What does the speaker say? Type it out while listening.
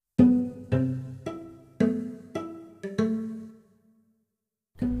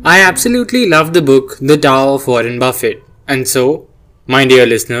I absolutely love the book The Tao of Warren Buffet, and so, my dear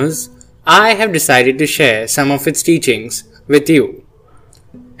listeners, I have decided to share some of its teachings with you.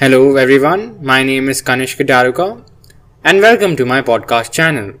 Hello everyone, my name is Kanishk Taruka, and welcome to my podcast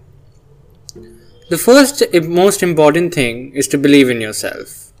channel. The first most important thing is to believe in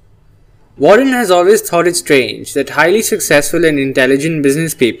yourself. Warren has always thought it strange that highly successful and intelligent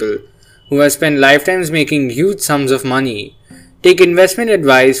business people who have spent lifetimes making huge sums of money take investment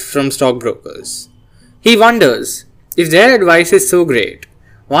advice from stockbrokers. He wonders, if their advice is so great,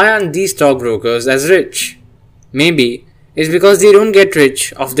 why aren't these stockbrokers as rich? Maybe it's because they don't get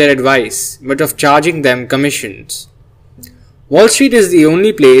rich off their advice, but of charging them commissions. Wall Street is the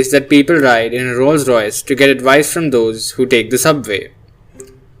only place that people ride in a Rolls Royce to get advice from those who take the subway.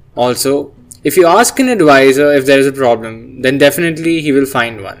 Also, if you ask an advisor if there is a problem, then definitely he will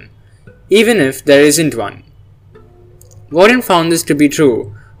find one, even if there isn't one. Warren found this to be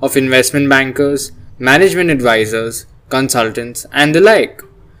true of investment bankers, management advisors, consultants, and the like.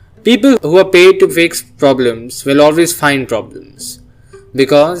 People who are paid to fix problems will always find problems,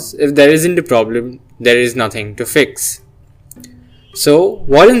 because if there isn't a problem, there is nothing to fix. So,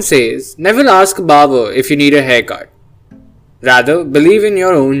 Warren says, never ask a barber if you need a haircut. Rather, believe in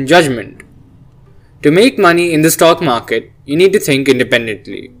your own judgment. To make money in the stock market, you need to think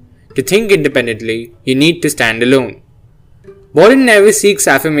independently. To think independently, you need to stand alone. Warren never seeks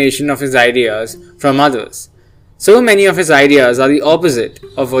affirmation of his ideas from others. So many of his ideas are the opposite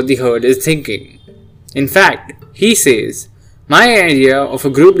of what the herd is thinking. In fact, he says, my idea of a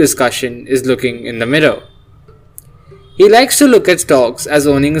group discussion is looking in the mirror. He likes to look at stocks as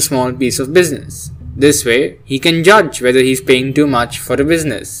owning a small piece of business. This way, he can judge whether he is paying too much for a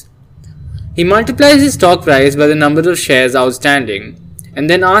business. He multiplies his stock price by the number of shares outstanding and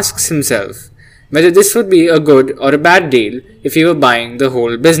then asks himself whether this would be a good or a bad deal if he were buying the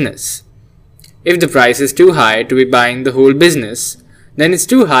whole business. If the price is too high to be buying the whole business, then it's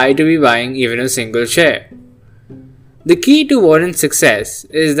too high to be buying even a single share. The key to Warren's success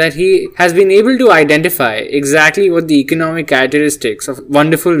is that he has been able to identify exactly what the economic characteristics of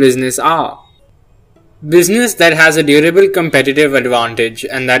wonderful business are. Business that has a durable competitive advantage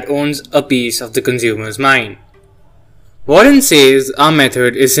and that owns a piece of the consumer's mind. Warren says our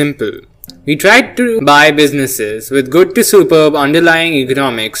method is simple. We try to buy businesses with good to superb underlying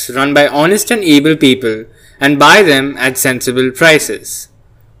economics run by honest and able people and buy them at sensible prices.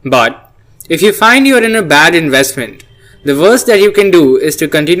 But if you find you are in a bad investment, the worst that you can do is to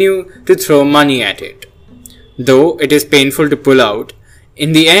continue to throw money at it. Though it is painful to pull out,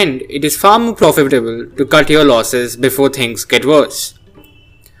 in the end it is far more profitable to cut your losses before things get worse.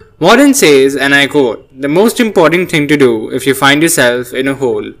 Warren says, and I quote, the most important thing to do if you find yourself in a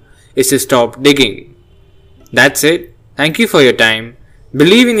hole is to stop digging. That's it. Thank you for your time.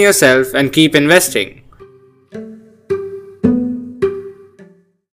 Believe in yourself and keep investing.